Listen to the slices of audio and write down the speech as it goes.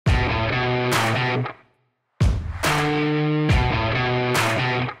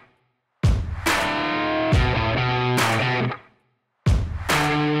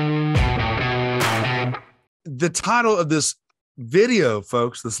the title of this video,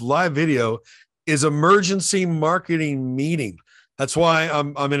 folks, this live video is emergency marketing meeting. That's why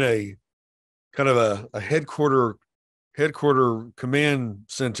I'm in a kind of a headquarter command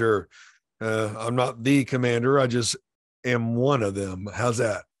center. I'm not the commander. I just am one of them. How's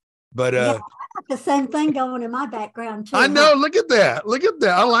that? But yeah, I got the same thing going in my background too. I know. Look at that. Look at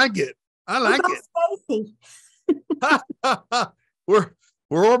that. I like it. I like it. We're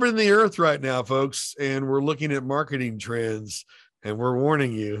orbiting the earth right now, folks, and we're looking at marketing trends, and we're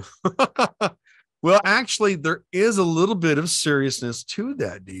warning you. Well, actually, there is a little bit of seriousness to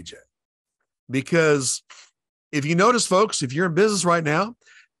that, DJ, because if you notice, folks, if you're in business right now,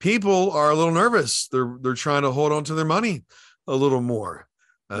 people are a little nervous. They're trying to hold on to their money a little more.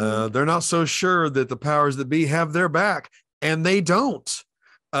 They're not so sure that the powers that be have their back, and they don't.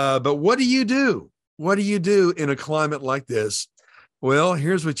 But what do you do? What do you do in a climate like this? Well,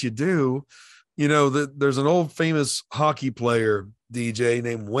 here's what you do. You know, there's an old famous hockey player, DJ,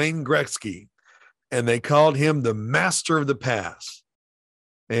 named Wayne Gretzky, and they called him the master of the pass.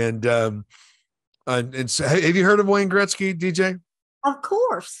 And so have you heard of Wayne Gretzky, DJ? Of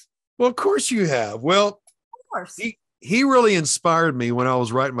course. Well, of course you have. Well, of course. He really inspired me when I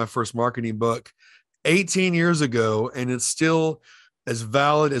was writing my first marketing book 18 years ago, and it's still as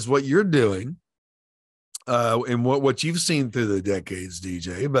valid as what you're doing. And what you've seen through the decades,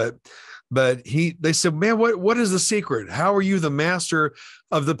 DJ, but they said, man, what is the secret? How are you the master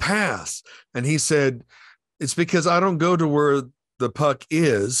of the pass? And he said, it's because I don't go to where the puck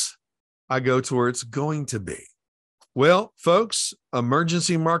is. I go to where it's going to be. Well, folks,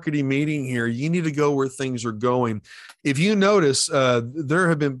 emergency marketing meeting here. You need to go where things are going. If you notice, there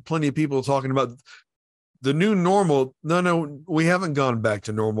have been plenty of people talking about the new normal. No, we haven't gone back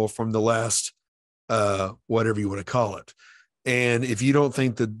to normal from the last whatever you want to call it. And if you don't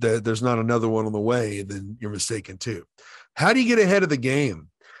think that there's not another one on the way, then you're mistaken too. How do you get ahead of the game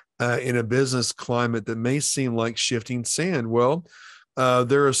in a business climate that may seem like shifting sand? Well,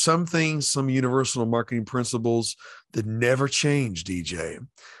 there are some things, some universal marketing principles that never change, DJ.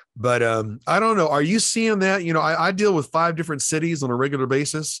 But I don't know. Are you seeing that? You know, I deal with 5 different cities on a regular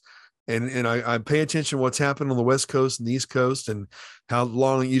basis. And I pay attention to what's happening on the West Coast and the East Coast and how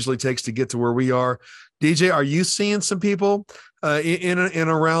long it usually takes to get to where we are. DJ, are you seeing some people in and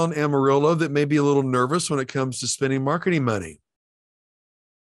around Amarillo that may be a little nervous when it comes to spending marketing money?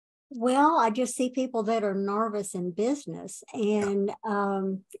 Well, I just see people that are nervous in business, and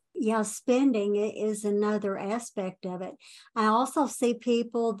spending is another aspect of it. I also see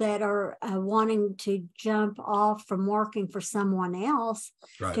people that are wanting to jump off from working for someone else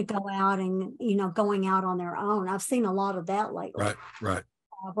to go out and, going out on their own. I've seen a lot of that lately. Right.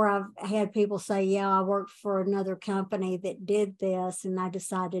 Where I've had people say, yeah, I worked for another company that did this, and I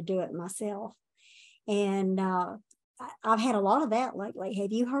decided to do it myself. And I've had a lot of that lately.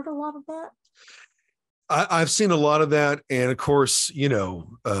 Have you heard a lot of that? I've seen a lot of that. And of course,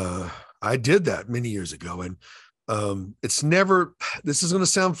 I did that many years ago. And it's never, this is going to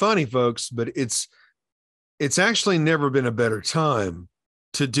sound funny, folks, but it's actually never been a better time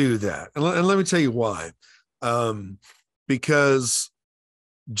to do that. And let me tell you why. Because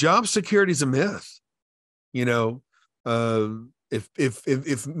job security is a myth.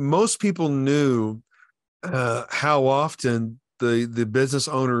 If most people knew how often the business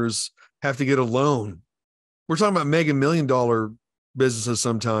owners have to get a loan. We're talking about mega $1 million businesses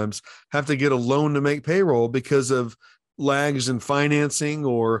sometimes have to get a loan to make payroll because of lags in financing,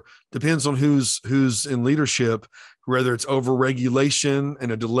 or depends on who's in leadership, whether it's overregulation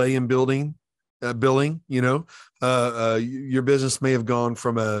and a delay in billing. Your business may have gone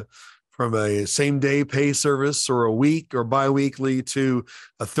from a same day pay service or a week or biweekly to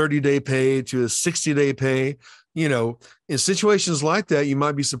a 30-day pay to a 60-day pay. In situations like that, you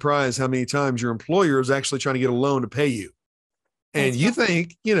might be surprised how many times your employer is actually trying to get a loan to pay you. And you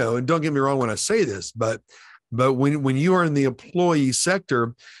think, and don't get me wrong when I say this, but when you are in the employee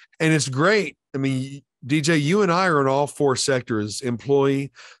sector, and it's great. I mean, DJ, you and I are in all 4 sectors: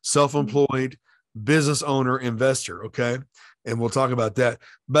 employee, self-employed, business owner, investor. Okay. And we'll talk about that.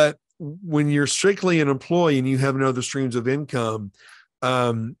 But when you're strictly an employee and you have no other streams of income,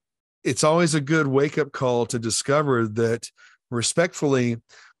 it's always a good wake-up call to discover that, respectfully,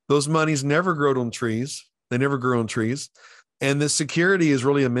 those monies never grow on trees. They never grow on trees. And the security is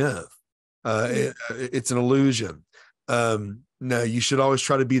really a myth. It's an illusion. Now, you should always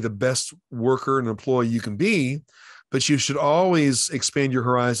try to be the best worker and employee you can be, but you should always expand your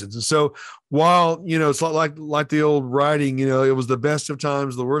horizons. And so while, it's like the old writing, it was the best of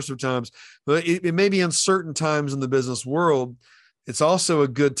times, the worst of times, but it may be in certain times in the business world, it's also a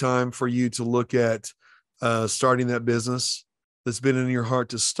good time for you to look at starting that business that's been in your heart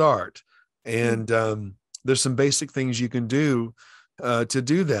to start. And there's some basic things you can do to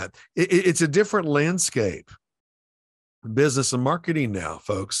do that. It's a different landscape, business and marketing now,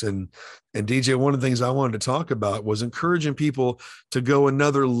 folks. And DJ, one of the things I wanted to talk about was encouraging people to go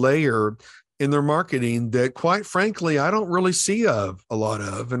another layer in their marketing that, quite frankly, I don't really see a lot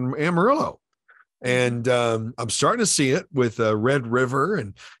of in Amarillo. And I'm starting to see it with Red River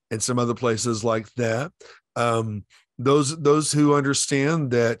and some other places like that. Those who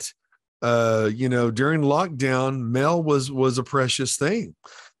understand that, during lockdown, mail was a precious thing.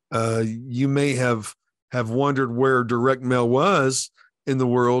 You may have wondered where direct mail was in the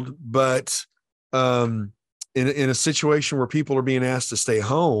world, but in a situation where people are being asked to stay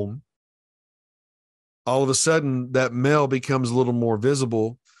home, all of a sudden that mail becomes a little more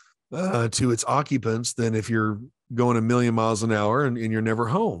visible to its occupants than if you're going a million miles an hour and you're never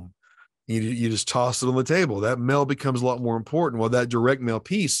home. You just toss it on the table. That mail becomes a lot more important. Well, that direct mail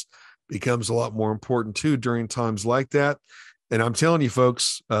piece becomes a lot more important too during times like that. And I'm telling you,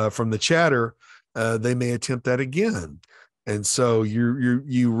 folks, from the chatter, they may attempt that again. And so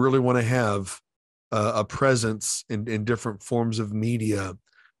you really want to have a presence in different forms of media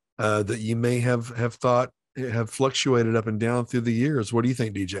that you may have thought have fluctuated up and down through the years. What do you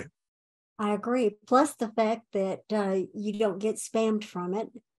think, DJ? I agree. Plus the fact that you don't get spammed from it.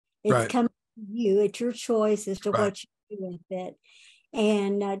 It's Right. coming to you. It's your choice as to Right. what you do with it.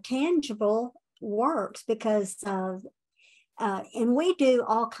 And tangible works because and we do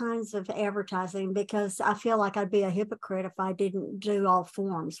all kinds of advertising, because I feel like I'd be a hypocrite if I didn't do all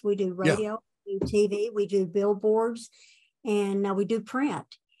forms. We do radio, we do TV, we do billboards, and we do print.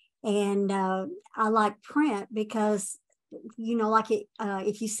 And I like print because,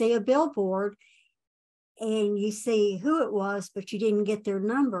 if you see a billboard and you see who it was, but you didn't get their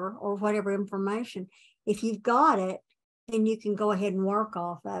number or whatever information, if you've got it, then you can go ahead and work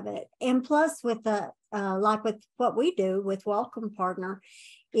off of it. And plus with like with what we do with Welcome Partner,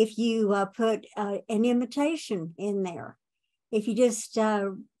 if you put an invitation in there, if you just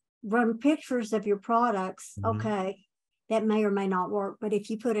run pictures of your products, okay, that may or may not work. But if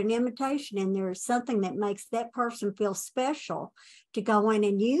you put an invitation in there, something that makes that person feel special to go in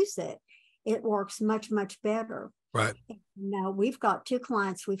and use it, it works much, much better. Right. Now, we've got 2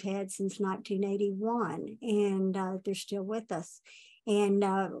 clients we've had since 1981, and they're still with us. And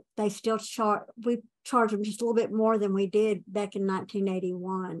they still we charge them just a little bit more than we did back in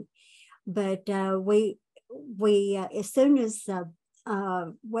 1981. But we as soon as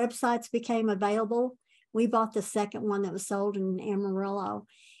websites became available, we bought the second one that was sold in Amarillo.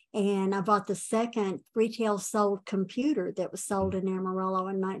 And I bought the second retail sold computer that was sold in Amarillo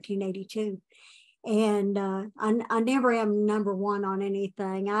in 1982. And I never am number one on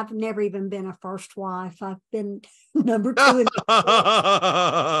anything. I've never even been a first wife. I've been number 2.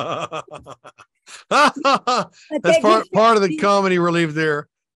 That's part of the comedy relief there.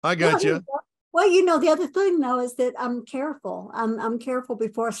 I got you. Well, the other thing though is that I'm careful. I'm careful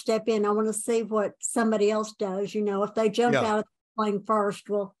before I step in. I want to see what somebody else does. If they jump out of the plane first,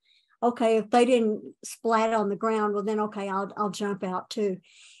 well, okay. If they didn't splat on the ground, well then okay, I'll jump out too.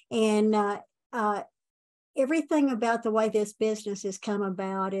 And everything about the way this business has come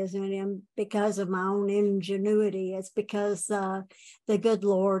about isn't because of my own ingenuity. It's because the good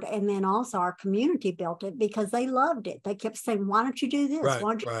Lord, and then also our community built it because they loved it. They kept saying, "Why don't you do this? Right,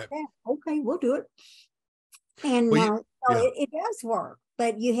 Why don't you right. do that?" Okay, we'll do it. And it does work,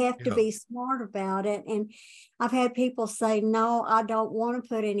 but you have to be smart about it. And I've had people say, "No, I don't want to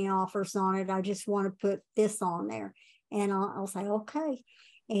put any offers on it. I just want to put this on there." And I'll say, "Okay."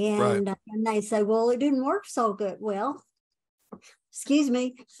 And they say, "Well, it didn't work so good." Well, excuse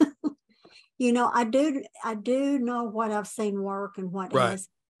me. I do know what I've seen work and what has.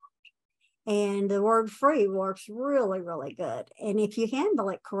 And the word free works really, really good. And if you handle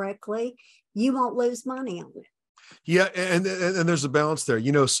it correctly, you won't lose money on it. Yeah, and there's a balance there.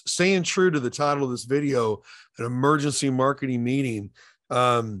 Staying true to the title of this video, an emergency marketing meeting.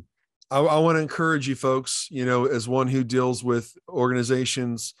 I want to encourage you folks, as one who deals with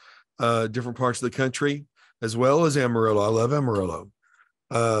organizations, different parts of the country, as well as Amarillo. I love Amarillo.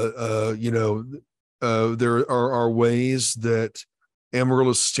 There are ways that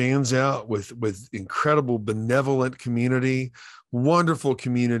Amarillo stands out with incredible benevolent community, wonderful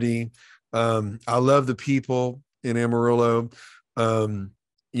community. I love the people in Amarillo. Some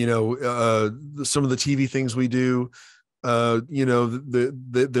of the TV things we do, they're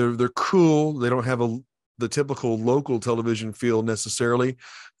cool. They don't have the typical local television feel necessarily,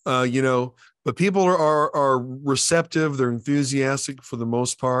 but people are receptive. They're enthusiastic for the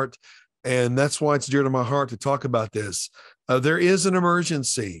most part. And that's why it's dear to my heart to talk about this. There is an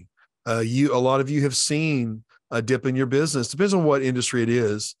emergency. A lot of you have seen a dip in your business. Depends on what industry it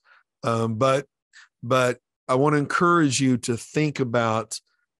is, but I want to encourage you to think about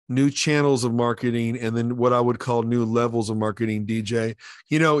new channels of marketing and then what I would call new levels of marketing. DJ,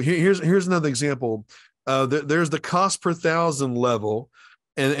 here's another example. There's the cost per thousand level,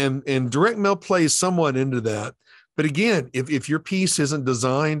 and direct mail plays somewhat into that. But again, if your piece isn't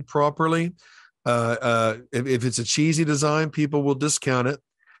designed properly, if it's a cheesy design, people will discount it.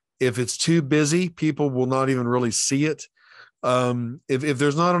 If it's too busy, people will not even really see it. If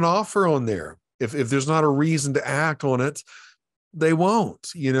there's not an offer on there, if there's not a reason to act on it, they won't.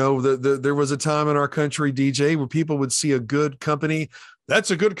 There was a time in our country, DJ, where people would see a good company. That's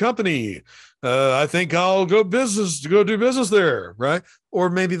a good company. I think I'll go do business there, right? Or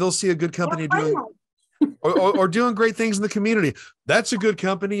maybe they'll see a good company doing great things in the community. That's a good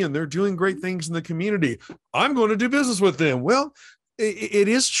company, and they're doing great things in the community. I'm going to do business with them. Well, it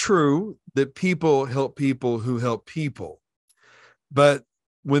is true that people help people who help people, but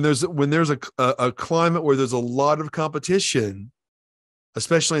when there's a climate where there's a lot of competition,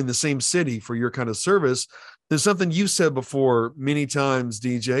 especially in the same city for your kind of service, there's something you said before many times,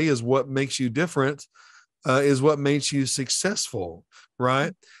 DJ, is what makes you different, is what makes you successful,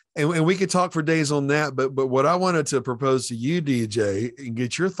 right? And we could talk for days on that, but what I wanted to propose to you, DJ, and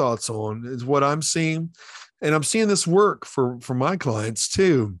get your thoughts on is what I'm seeing, and I'm seeing this work for my clients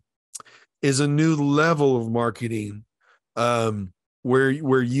too, is a new level of marketing, where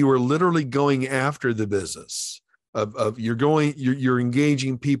you are literally going after the business of you're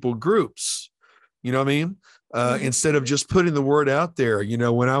engaging people groups. You know what I mean? Instead of just putting the word out there.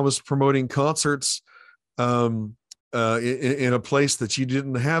 When I was promoting concerts, in a place that you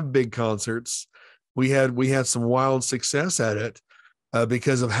didn't have big concerts, we had some wild success at it,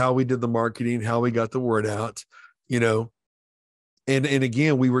 because of how we did the marketing, how we got the word out, and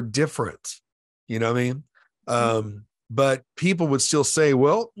again, we were different, you know what I mean? But people would still say,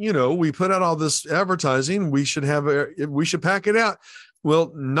 well, we put out all this advertising, we should pack it out.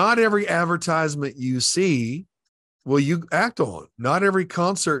 Well, not every advertisement you see will you act on. Not every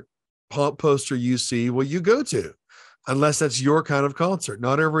concert poster you see will you go to, unless that's your kind of concert.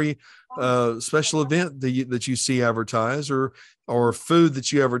 Not every special event that you see advertised, or food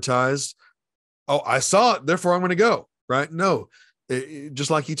that you advertise. Oh, I saw it, therefore I'm going to go, right? No, just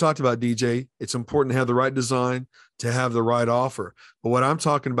like you talked about, DJ, it's important to have the right design, to have the right offer. But what I'm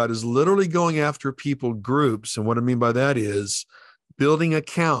talking about is literally going after people groups. And what I mean by that is building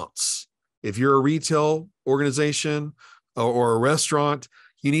accounts. If you're a retail organization or a restaurant,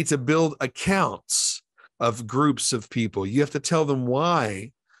 you need to build accounts of groups of people. You have to tell them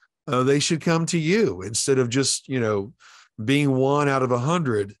why they should come to you, instead of just, being one out of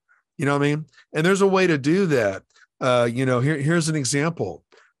 100. You know what I mean? And there's a way to do that. Here's an example.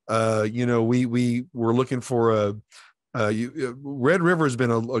 We were looking for Red River has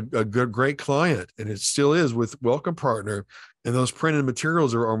been a great client, and it still is with Welcome Partner. And those printed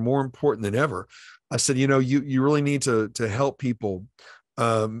materials are more important than ever. I said, you really need to help people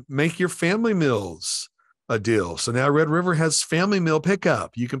make your family meals a deal. So now Red River has family meal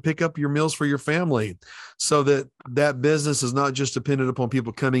pickup. You can pick up your meals for your family, so that business is not just dependent upon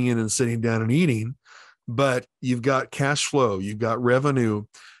people coming in and sitting down and eating, but you've got cash flow, you've got revenue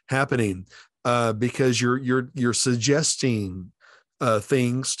happening, because you're suggesting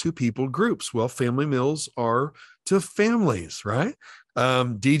things to people groups. Well, family meals are to families, right?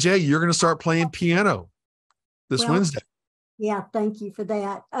 DJ, you're going to start playing piano this Wednesday. Yeah, thank you for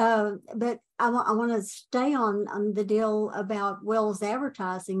that. But I want to stay on the deal about Will's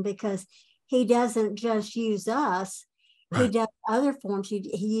advertising, because he doesn't just use us. Right. He does other forms.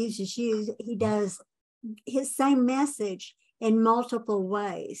 He does his same message in multiple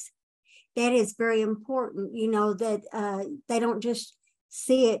ways. That is very important, that they don't just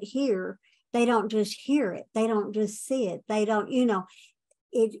see it here. They don't just hear it. They don't just see it. They don't,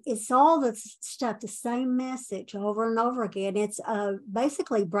 it's all the stuff, the same message over and over again. It's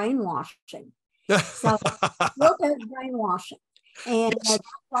basically brainwashing. So Will does brainwashing. And that's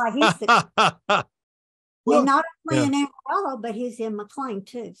why he's well, not only in Amarillo, but he's in McLean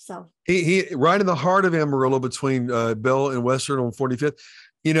too. So he right in the heart of Amarillo, between Bell and Western on 45th.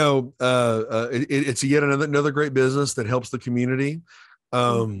 It's yet another great business that helps the community.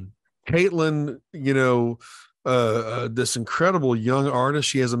 Caitlin, this incredible young artist,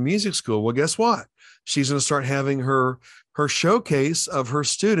 she has a music school. Well, guess what? She's going to start having her showcase of her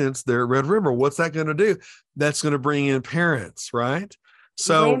students there at Red River. What's that going to do? That's going to bring in parents, right?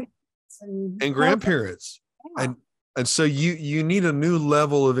 So and grandparents. Yeah. And so you need a new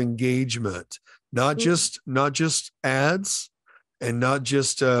level of engagement, not just ads, and not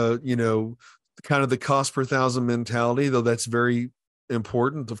just kind of the cost per thousand mentality, though that's very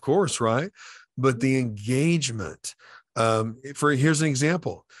important, of course, right? But the engagement. For here's an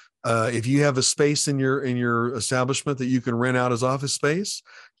example. If you have a space in your establishment that you can rent out as office space,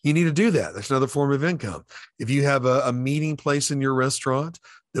 you need to do that. That's another form of income. If you have a meeting place in your restaurant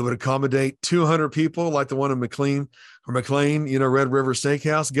that would accommodate 200 people, like the one in McLean, Red River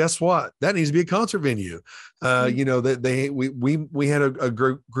Steakhouse, guess what? That needs to be a concert venue. That we had a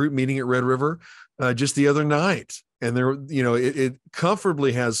group meeting at Red River just the other night, and it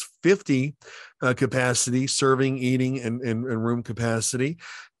comfortably has 50 capacity, serving, eating, and room capacity.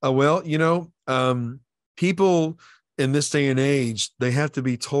 People in this day and age, they have to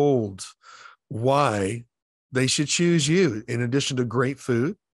be told why they should choose you. In addition to great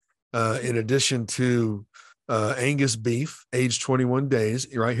food, in addition to Angus beef, aged 21 days,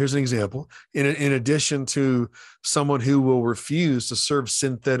 right? Here's an example. In addition to someone who will refuse to serve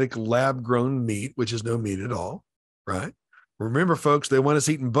synthetic lab-grown meat, which is no meat at all, right? Remember, folks, they want us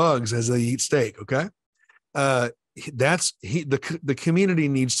eating bugs as they eat steak, okay? The community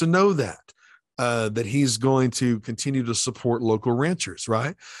needs to know that he's going to continue to support local ranchers,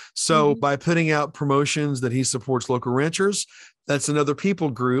 right? So by putting out promotions that he supports local ranchers, that's another people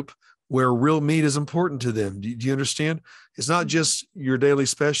group where real meat is important to them. Do you understand? It's not just your daily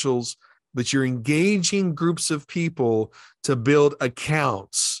specials, but you're engaging groups of people to build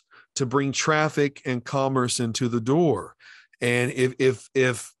accounts, to bring traffic and commerce into the door. And if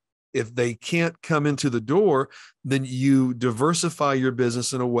they can't come into the door, then you diversify your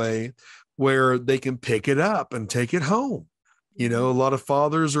business in a way where they can pick it up and take it home. A lot of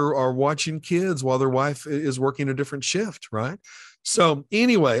fathers are watching kids while their wife is working a different shift, right? So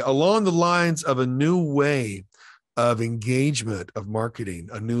anyway, along the lines of a new way of engagement of marketing,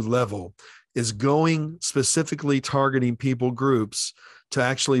 a new level is going specifically targeting people groups to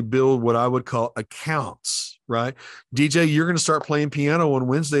actually build what I would call accounts, right? DJ, you're going to start playing piano on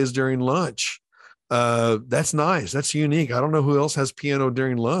Wednesdays during lunch. That's nice. That's unique. I don't know who else has piano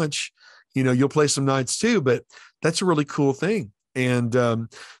during lunch. You'll play some nights too, but that's a really cool thing. And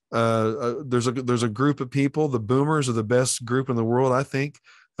there's a group of people. The boomers are the best group in the world, I think,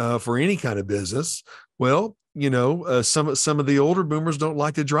 for any kind of business. Well, some of the older boomers don't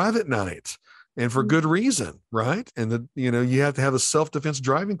like to drive at night, and for good reason, right? And you have to have a self-defense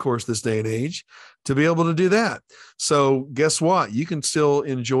driving course this day and age to be able to do that. So guess what? You can still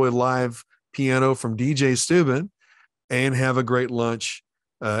enjoy live piano from DJ Steuben and have a great lunch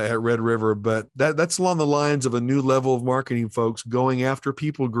at Red River. But that's along the lines of a new level of marketing, folks, going after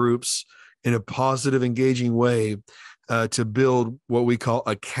people groups in a positive, engaging way to build what we call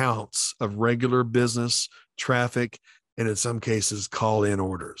accounts of regular business traffic, and in some cases, call-in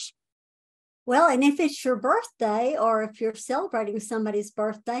orders. Well, and if it's your birthday or if you're celebrating somebody's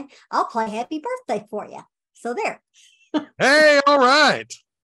birthday, I'll play happy birthday for you. So there. Hey, all right.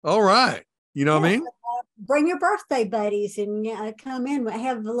 All right. You know what I mean? Bring your birthday buddies and come in,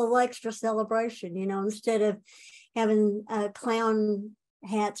 have a little extra celebration, instead of having clown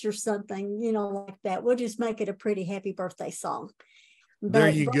hats or something, like that. We'll just make it a pretty happy birthday song. There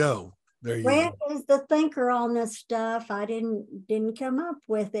you go. Brant is the thinker on this stuff. I didn't come up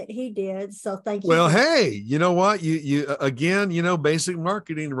with it. He did. So thank you. Well, hey, you know what? You again, basic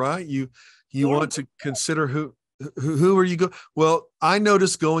marketing, right? You want to consider who are you go? Well, I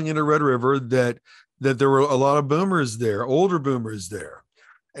noticed going into Red River that there were a lot of boomers there, older boomers there.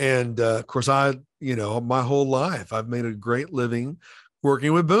 And of course, my whole life, I've made a great living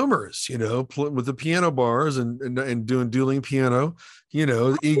working with boomers, with the piano bars and doing dueling piano,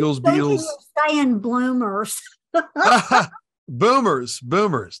 Eagles, Beatles. Saying bloomers. Boomers,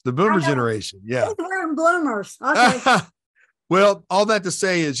 the boomer generation. Yeah. We're bloomers. Okay. Well, all that to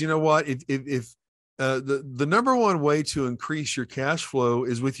say is, you know what, if the number one way to increase your cash flow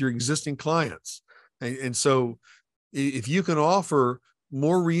is with your existing clients. And so if you can offer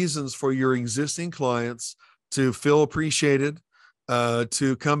more reasons for your existing clients to feel appreciated,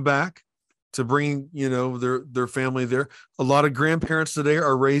 to come back, to bring, their family there. A lot of grandparents today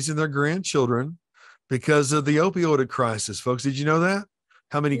are raising their grandchildren because of the opioid crisis. Folks, did you know that?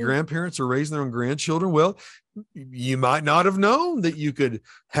 How many grandparents are raising their own grandchildren? Well, you might not have known that you could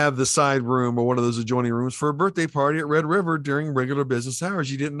have the side room or one of those adjoining rooms for a birthday party at Red River during regular business hours.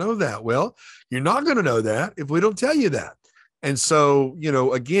 You didn't know that. Well, you're not going to know that if we don't tell you that. And so,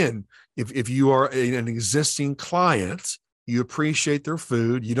 again, if you are an existing client, you appreciate their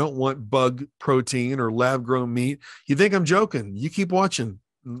food, you don't want bug protein or lab grown meat. You think I'm joking. You keep watching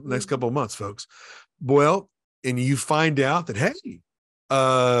the next couple of months, folks. Well, and you find out that, hey,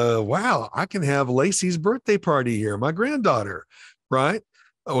 wow, I can have Lacey's birthday party here, my granddaughter, right?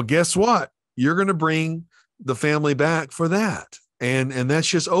 Well, guess what? You're going to bring the family back for that. And that's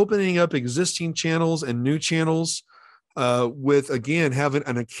just opening up existing channels and new channels, with, again, having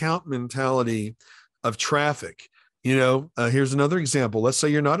an account mentality of traffic. Here's another example. Let's say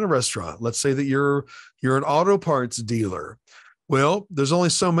you're not a restaurant. Let's say that you're an auto parts dealer. Well, there's only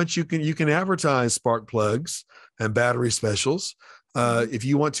so much you can advertise spark plugs and battery specials. If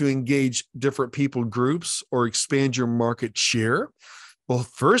you want to engage different people groups or expand your market share, well,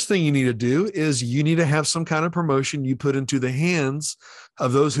 first thing you need to do is you need to have some kind of promotion you put into the hands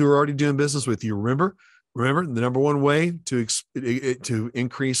of those who are already doing business with you. Remember, the number one way to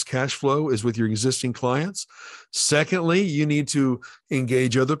increase cash flow is with your existing clients. Secondly, you need to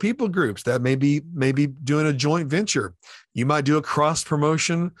engage other people groups. That may be doing a joint venture. You might do a cross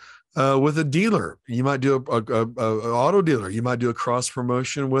promotion with a dealer. You might do a auto dealer. You might do a cross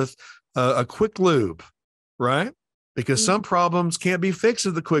promotion with a quick lube, right? Because some problems can't be fixed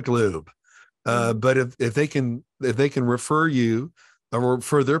with the quick lube. But if they can refer you or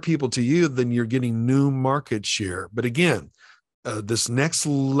refer their people to you, then you're getting new market share. But again, this next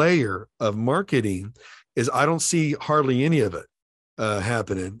layer of marketing is, I don't see hardly any of it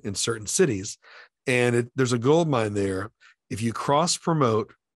happening in certain cities. And there's a gold mine there. If you cross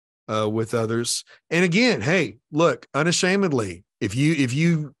promote with others, and again, hey, look, unashamedly, if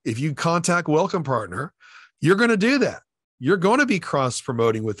you contact Welcome Partner, you're going to do that. You're going to be cross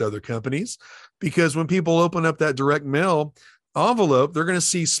promoting with other companies, because when people open up that direct mail envelope, they're going to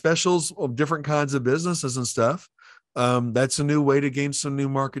see specials of different kinds of businesses and stuff. That's a new way to gain some new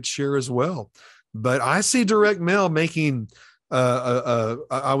market share as well. But I see direct mail making,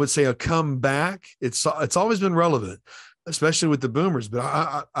 I would say, a comeback. It's always been relevant, especially with the boomers,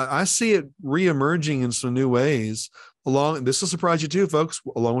 but I see it reemerging in some new ways. This will surprise you too, folks,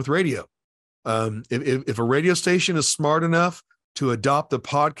 along with radio. If a radio station is smart enough to adopt the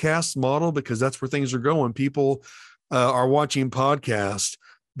podcast model, because that's where things are going, people are watching podcasts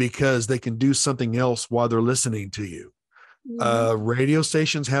because they can do something else while they're listening to you. Radio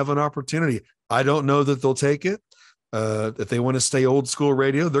stations have an opportunity. I don't know that they'll take it. If they want to stay old school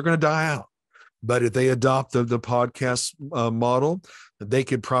radio, they're going to die out. But if they adopt the podcast model, they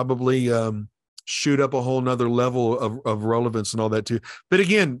could probably shoot up a whole nother level of relevance and all that too. But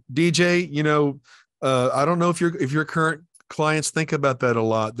again, DJ, I don't know if your current clients think about that a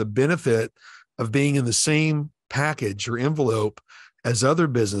lot, the benefit of being in the same package or envelope as other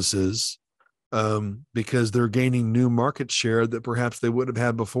businesses, because they're gaining new market share that perhaps they would have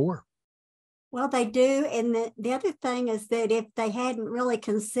had before. Well, they do. And the other thing is that if they hadn't really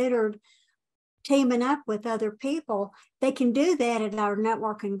considered teaming up with other people, they can do that at our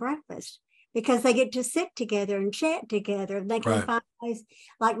networking breakfast, because they get to sit together and chat together. They can find ways,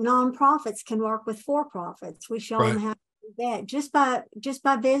 like nonprofits can work with for-profits. We show them how to do that just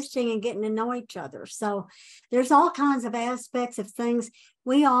by visiting and getting to know each other. So there's all kinds of aspects of things.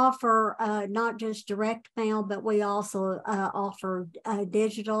 We offer not just direct mail, but we also offer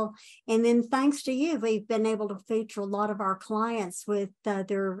digital. And then thanks to you, we've been able to feature a lot of our clients with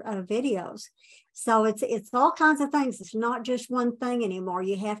their videos. So it's all kinds of things. It's not just one thing anymore.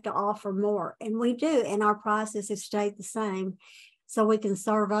 You have to offer more, and we do. And our prices have stayed the same, so we can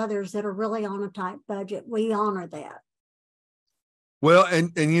serve others that are really on a tight budget. We honor that. Well,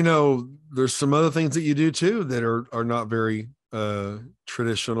 and there's some other things that you do too that are not very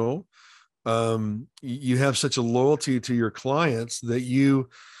traditional. You have such a loyalty to your clients that you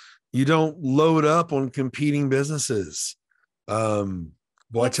don't load up on competing businesses. I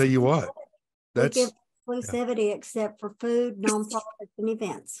tell you what. We give exclusivity except for food, nonprofits, and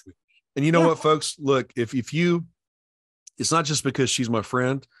events. And you know what, folks? Look, if you, it's not just because she's my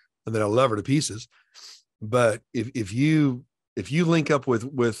friend and that I love her to pieces, but if you link up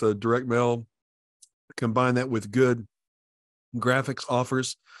with a direct mail, combine that with good graphics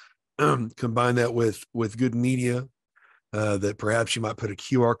offers, combine that with good media that perhaps you might put a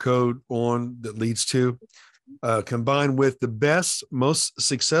QR code on that leads to. Combined with the best, most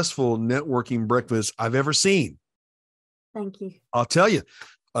successful networking breakfast I've ever seen. Thank you. I'll tell you,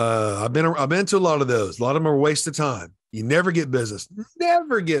 I've been to a lot of those. A lot of them are a waste of time. You never get business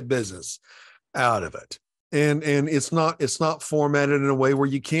out of it. And it's not formatted in a way where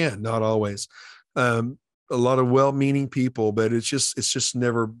you can, not always. A lot of well-meaning people, but it's just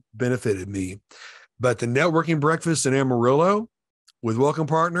never benefited me. But the networking breakfast in Amarillo with Welcome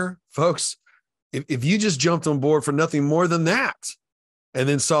Partner, folks, if you just jumped on board for nothing more than that, and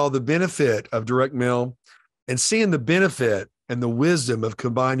then saw the benefit of direct mail and seeing the benefit and the wisdom of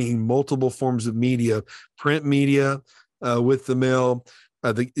combining multiple forms of media, print media with the mail.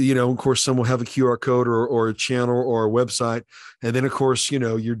 Of course, some will have a QR code or a channel or a website. And then, of course,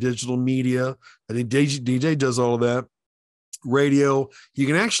 your digital media. I think DJ does all of that. Radio, you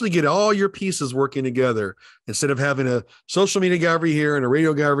can actually get all your pieces working together instead of having a social media guy over here and a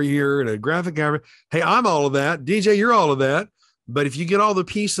radio guy over here and a graphic guy. Hey, I'm all of that. DJ, you're all of that. But if you get all the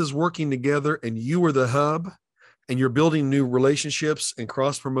pieces working together and you are the hub and you're building new relationships and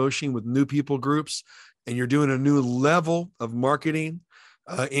cross promotion with new people groups, and you're doing a new level of marketing,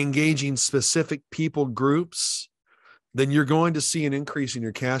 engaging specific people groups, then you're going to see an increase in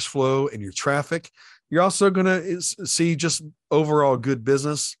your cash flow and your traffic. You're also going to see just overall good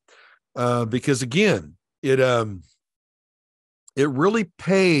business because, again, it really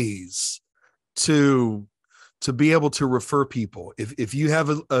pays to be able to refer people. If you have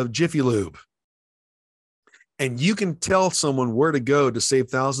a Jiffy Lube and you can tell someone where to go to save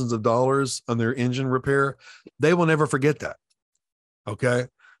thousands of dollars on their engine repair, they will never forget that. Okay.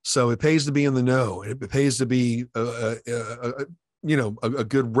 So it pays to be in the know. It pays to be a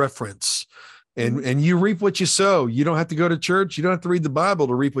good reference. And you reap what you sow. You don't have to go to church. You don't have to read the Bible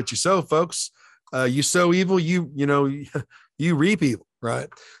to reap what you sow, folks. You sow evil, you reap evil, right?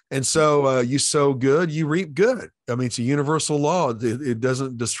 And so you sow good, you reap good. I mean, it's a universal law. It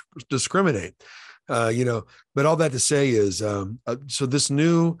doesn't discriminate, but all that to say is, so this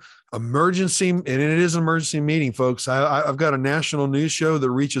new emergency, and it is an emergency meeting, folks. I've got a national news show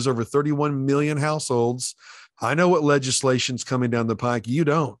that reaches over 31 million households. I know what legislation's coming down the pike. You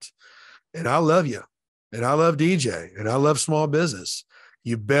don't. And I love you, and I love DJ, and I love small business.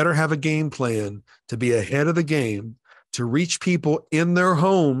 You better have a game plan to be ahead of the game, to reach people in their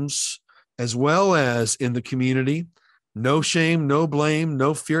homes as well as in the community. No shame, no blame,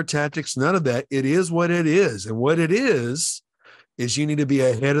 no fear tactics, none of that. It is what it is. And what it is you need to be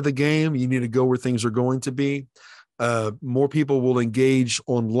ahead of the game. You need to go where things are going to be. More people will engage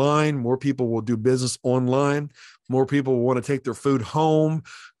online. More people will do business online. More people will want to take their food home.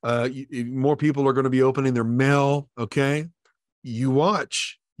 More people are going to be opening their mail. Okay. You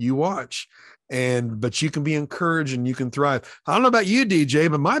watch, but you can be encouraged and you can thrive. I don't know about you,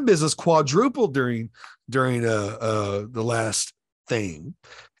 DJ, but my business quadrupled during the last thing.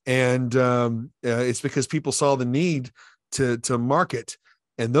 And it's because people saw the need to market.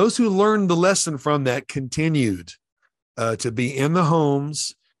 And those who learned the lesson from that continued to be in the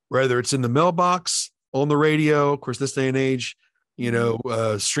homes, whether it's in the mailbox, on the radio, of course, this day and age,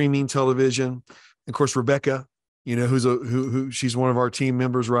 streaming television. Of course, Rebecca, who she's one of our team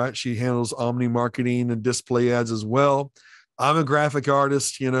members, right? She handles omni marketing and display ads as well. I'm a graphic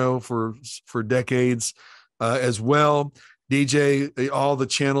artist, for decades as well. DJ, all the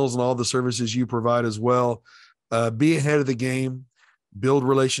channels and all the services you provide as well. Be ahead of the game, build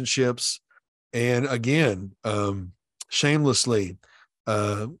relationships, and again, shamelessly,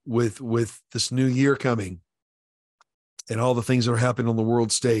 with this new year coming and all the things that are happening on the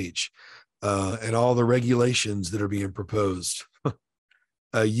world stage, and all the regulations that are being proposed,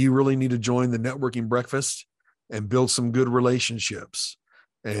 you really need to join the networking breakfast and build some good relationships,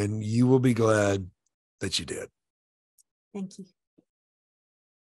 and you will be glad that you did. Thank you.